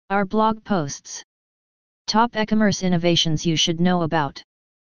Our blog posts. Top e-commerce innovations you should know about.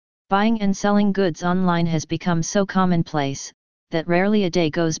 Buying and selling goods online has become so commonplace that rarely a day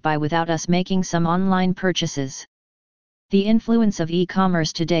goes by without us making some online purchases. The influence of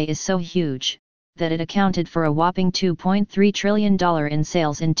e-commerce today is so huge that it accounted for a whopping $2.3 trillion in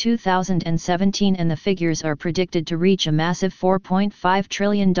sales in 2017, and the figures are predicted to reach a massive $4.5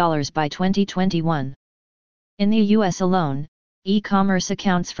 trillion by 2021. In the US alone, e-commerce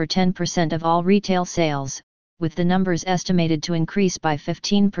accounts for 10% of all retail sales, with the numbers estimated to increase by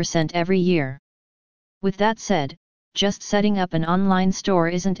 15% every year. With that said, just setting up an online store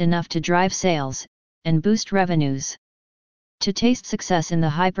isn't enough to drive sales and boost revenues. To taste success in the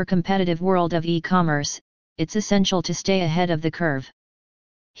hyper-competitive world of e-commerce, it's essential to stay ahead of the curve.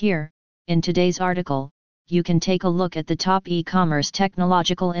 Here, in today's article, you can take a look at the top e-commerce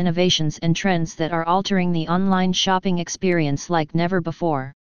technological innovations and trends that are altering the online shopping experience like never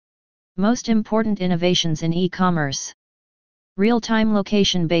before. Most important innovations in e-commerce. Real-time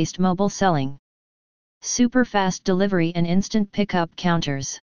location-based mobile selling. Super-fast delivery and instant pickup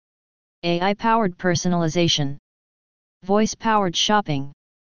counters. AI-powered personalization. Voice-powered shopping.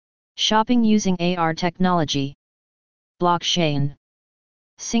 Shopping using AR technology. Blockchain.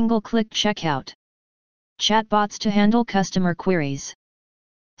 Single-click checkout. Chatbots to handle customer queries.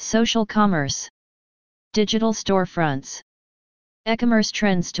 Social commerce. Digital storefronts. Ecommerce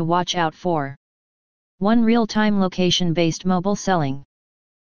trends to watch out for. 1. Real-time location-based mobile selling.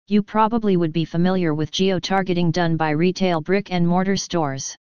 You probably would be familiar with geo-targeting done by retail brick-and-mortar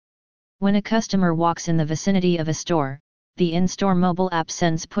stores. When a customer walks in the vicinity of a store, the in-store mobile app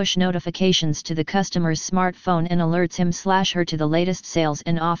sends push notifications to the customer's smartphone and alerts him/her to the latest sales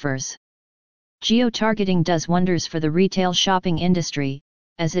and offers. Geo-targeting does wonders for the retail shopping industry,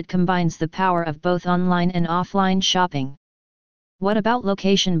 as it combines the power of both online and offline shopping. What about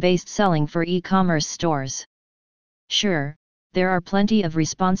location-based selling for e-commerce stores? Sure, there are plenty of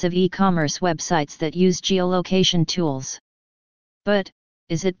responsive e-commerce websites that use geolocation tools. But,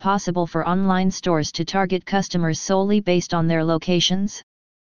 is it possible for online stores to target customers solely based on their locations?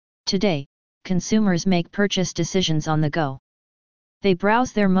 Today, consumers make purchase decisions on the go. They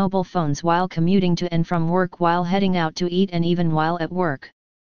browse their mobile phones while commuting to and from work, while heading out to eat, and even while at work.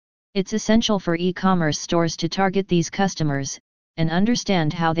 It's essential for e-commerce stores to target these customers and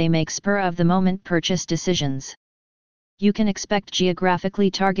understand how they make spur-of-the-moment purchase decisions. You can expect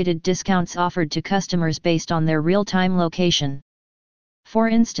geographically targeted discounts offered to customers based on their real-time location. For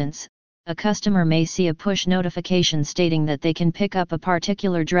instance, a customer may see a push notification stating that they can pick up a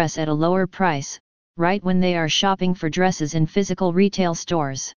particular dress at a lower price, right when they are shopping for dresses in physical retail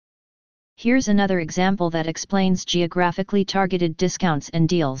stores. Here's another example that explains geographically targeted discounts and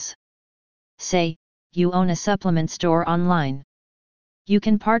deals. Say, you own a supplement store online. You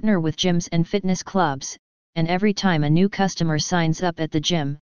can partner with gyms and fitness clubs, and every time a new customer signs up at the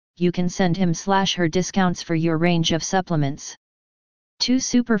gym, you can send him/her discounts for your range of supplements. 2.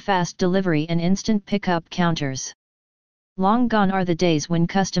 Super-fast delivery and instant pickup counters. Long gone are the days when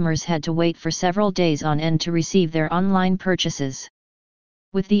customers had to wait for several days on end to receive their online purchases.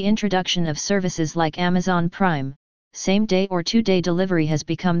 With the introduction of services like Amazon Prime, same-day or two-day delivery has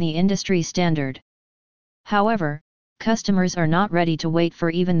become the industry standard. However, customers are not ready to wait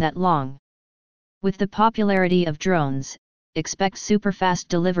for even that long. With the popularity of drones, expect super-fast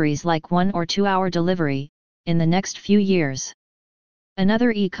deliveries like 1 or 2 hour delivery in the next few years.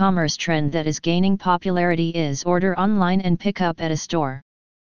 Another e-commerce trend that is gaining popularity is order online and pick up at a store.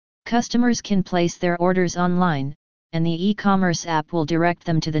 Customers can place their orders online, and the e-commerce app will direct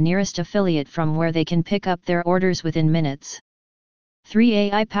them to the nearest affiliate from where they can pick up their orders within minutes. 3.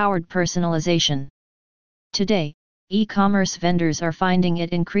 AI-powered personalization. Today, e-commerce vendors are finding it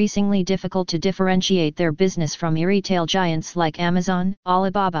increasingly difficult to differentiate their business from e-retail giants like Amazon,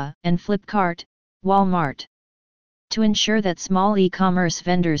 Alibaba, and Flipkart, Walmart. To ensure that small e-commerce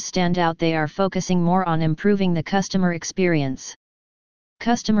vendors stand out, they are focusing more on improving the customer experience.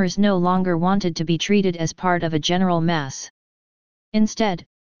 Customers no longer wanted to be treated as part of a general mass. Instead,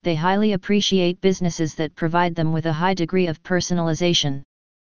 they highly appreciate businesses that provide them with a high degree of personalization.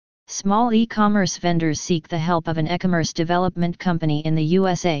 Small e-commerce vendors seek the help of an e-commerce development company in the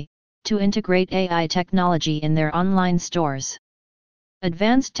USA to integrate AI technology in their online stores.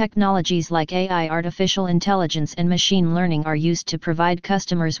 Advanced technologies like AI, artificial intelligence, and machine learning are used to provide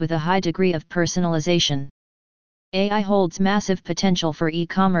customers with a high degree of personalization. AI holds massive potential for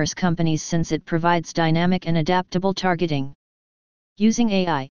e-commerce companies since it provides dynamic and adaptable targeting. Using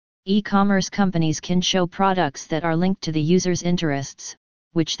AI, e-commerce companies can show products that are linked to the user's interests,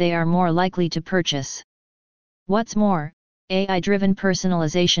 which they are more likely to purchase. What's more, AI-driven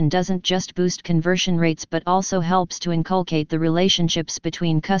personalization doesn't just boost conversion rates but also helps to inculcate the relationships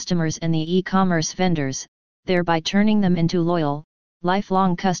between customers and the e-commerce vendors, thereby turning them into loyal,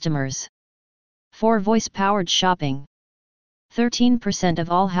 lifelong customers. 4. Voice-powered shopping. 13% of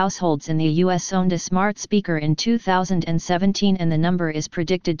all households in the US owned a smart speaker in 2017, and the number is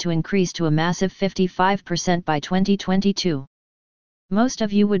predicted to increase to a massive 55% by 2022. Most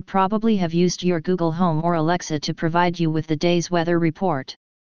of you would probably have used your Google Home or Alexa to provide you with the day's weather report.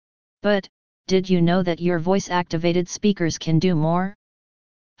 But, did you know that your voice-activated speakers can do more?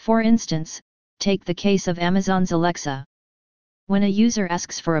 For instance, take the case of Amazon's Alexa. When a user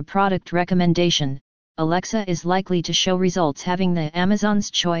asks for a product recommendation, Alexa is likely to show results having the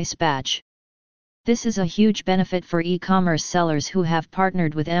Amazon's Choice badge. This is a huge benefit for e-commerce sellers who have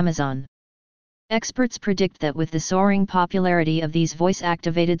partnered with Amazon. Experts predict that with the soaring popularity of these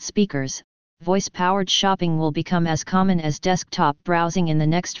voice-activated speakers, voice-powered shopping will become as common as desktop browsing in the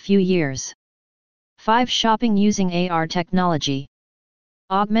next few years. 5. Shopping using AR technology.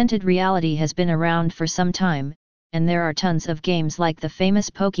 Augmented reality has been around for some time, and there are tons of games like the famous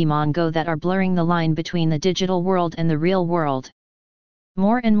Pokémon Go that are blurring the line between the digital world and the real world.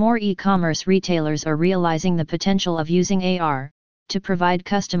 More and more e-commerce retailers are realizing the potential of using AR to provide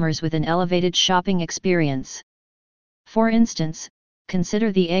customers with an elevated shopping experience. For instance,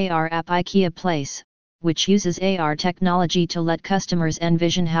 consider the AR app IKEA Place, which uses AR technology to let customers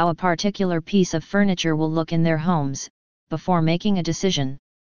envision how a particular piece of furniture will look in their homes, before making a decision.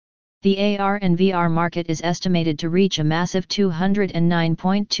 The AR and VR market is estimated to reach a massive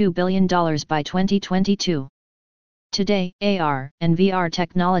 $209.2 billion by 2022. Today, AR and VR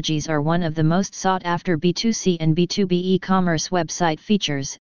technologies are one of the most sought-after B2C and B2B e-commerce website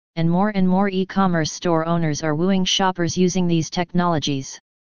features, and more e-commerce store owners are wooing shoppers using these technologies.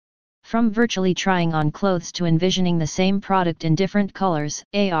 From virtually trying on clothes to envisioning the same product in different colors,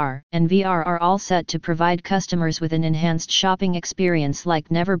 AR and VR are all set to provide customers with an enhanced shopping experience like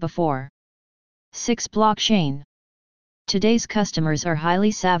never before. 6. Blockchain. Today's customers are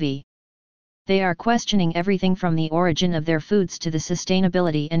highly savvy. They are questioning everything from the origin of their foods to the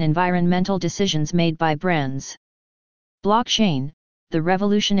sustainability and environmental decisions made by brands. Blockchain, the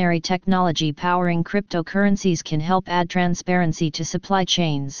revolutionary technology powering cryptocurrencies, can help add transparency to supply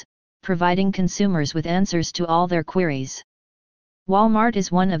chains, providing consumers with answers to all their queries. Walmart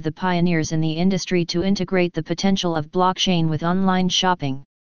is one of the pioneers in the industry to integrate the potential of blockchain with online shopping.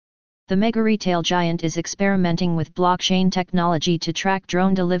 The mega retail giant is experimenting with blockchain technology to track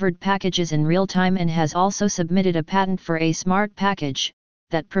drone-delivered packages in real time and has also submitted a patent for a smart package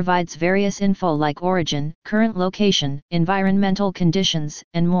that provides various info like origin, current location, environmental conditions,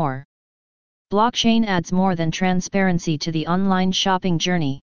 and more. Blockchain adds more than transparency to the online shopping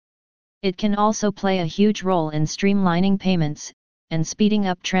journey. It can also play a huge role in streamlining payments and speeding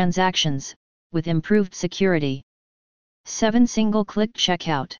up transactions, with improved security. 7. Single-click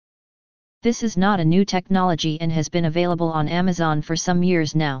checkout. This is not a new technology and has been available on Amazon for some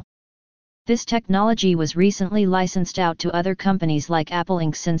years now. This technology was recently licensed out to other companies like Apple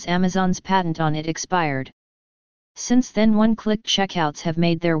Inc. since Amazon's patent on it expired. Since then, one-click checkouts have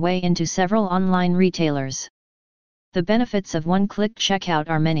made their way into several online retailers. The benefits of one-click checkout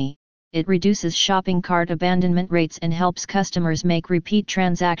are many. It reduces shopping cart abandonment rates and helps customers make repeat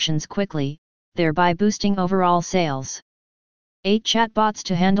transactions quickly, thereby boosting overall sales. 8. Chatbots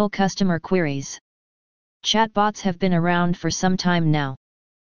to handle customer queries. Chatbots have been around for some time now.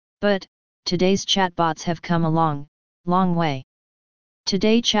 But, today's chatbots have come a long way.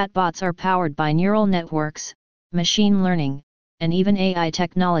 Today chatbots are powered by neural networks, machine learning, and even AI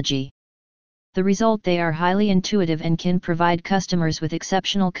technology. The result: they are highly intuitive and can provide customers with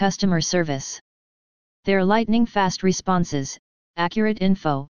exceptional customer service. Their lightning-fast responses, accurate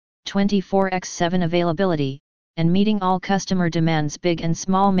info, 24/7 availability, and meeting all customer demands, big and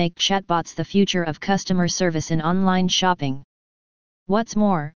small, make chatbots the future of customer service in online shopping. What's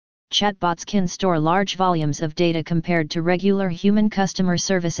more, chatbots can store large volumes of data compared to regular human customer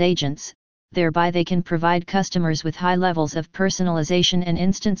service agents, thereby they can provide customers with high levels of personalization and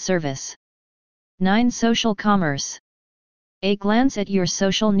instant service. 9. Social commerce. A glance at your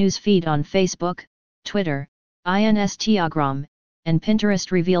social news feed on Facebook, Twitter, Instagram, and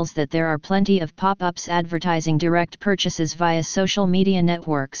Pinterest reveals that there are plenty of pop-ups advertising direct purchases via social media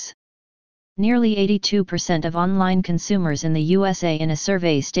networks. Nearly 82% of online consumers in the USA in a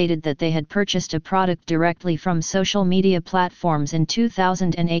survey stated that they had purchased a product directly from social media platforms in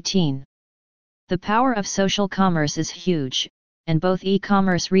 2018. The power of social commerce is huge, and both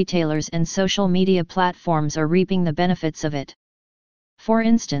e-commerce retailers and social media platforms are reaping the benefits of it. For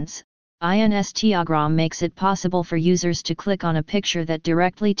instance, Instagram makes it possible for users to click on a picture that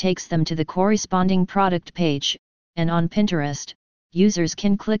directly takes them to the corresponding product page, and on Pinterest, users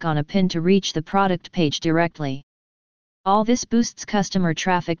can click on a pin to reach the product page directly. All this boosts customer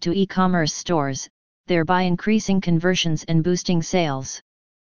traffic to e-commerce stores, thereby increasing conversions and boosting sales.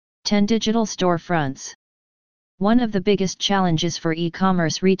 10 Digital storefronts. One of the biggest challenges for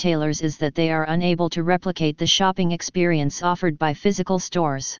e-commerce retailers is that they are unable to replicate the shopping experience offered by physical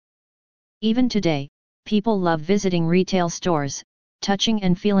stores. Even today, people love visiting retail stores, touching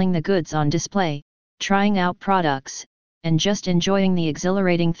and feeling the goods on display, trying out products, and just enjoying the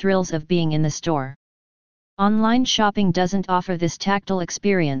exhilarating thrills of being in the store. Online shopping doesn't offer this tactile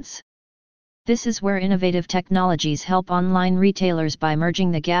experience. This is where innovative technologies help online retailers by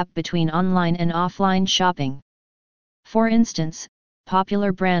merging the gap between online and offline shopping. For instance,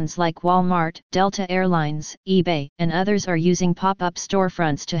 popular brands like Walmart, Delta Airlines, eBay, and others are using pop-up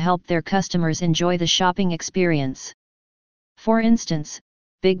storefronts to help their customers enjoy the shopping experience. For instance,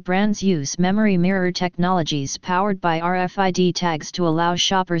 big brands use memory mirror technologies powered by RFID tags to allow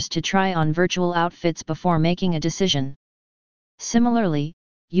shoppers to try on virtual outfits before making a decision. Similarly,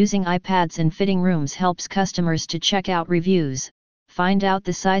 using iPads in fitting rooms helps customers to check out reviews, find out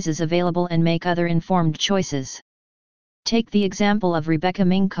the sizes available and make other informed choices. Take the example of Rebecca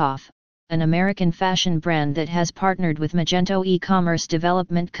Minkoff, an American fashion brand that has partnered with Magento e-commerce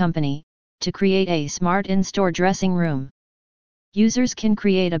development company, to create a smart in-store dressing room. Users can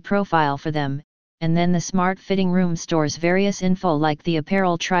create a profile for them, and then the smart fitting room stores various info like the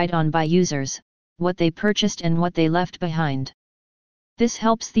apparel tried on by users, what they purchased and what they left behind. This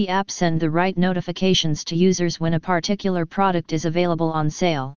helps the app send the right notifications to users when a particular product is available on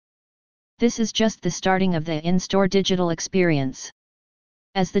sale. This is just the starting of the in-store digital experience.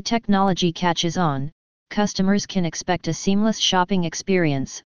 As the technology catches on, customers can expect a seamless shopping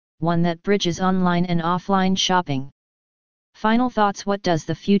experience, one that bridges online and offline shopping. Final thoughts: what does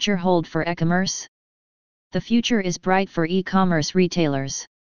the future hold for Ecommerce? The future is bright for e-commerce retailers.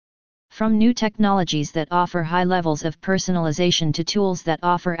 From new technologies that offer high levels of personalization to tools that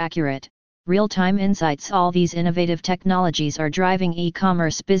offer accurate, real-time insights, all these innovative technologies are driving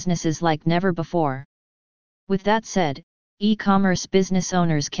e-commerce businesses like never before. With that said, e-commerce business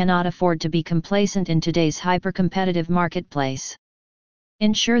owners cannot afford to be complacent in today's hyper-competitive marketplace.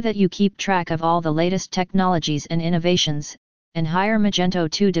 Ensure that you keep track of all the latest technologies and innovations, and hire Magento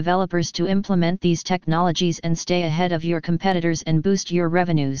 2 developers to implement these technologies and stay ahead of your competitors and boost your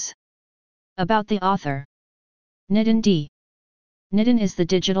revenues. About the author. Nitin D. Nitin is the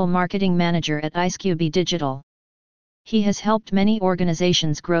digital marketing manager at IceCube Digital. He has helped many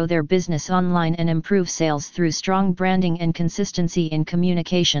organizations grow their business online and improve sales through strong branding and consistency in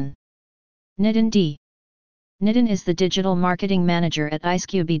communication. Nitin D. Nitin is the digital marketing manager at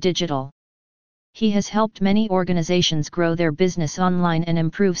IceCube Digital. He has helped many organizations grow their business online and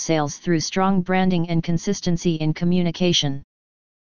improve sales through strong branding and consistency in communication.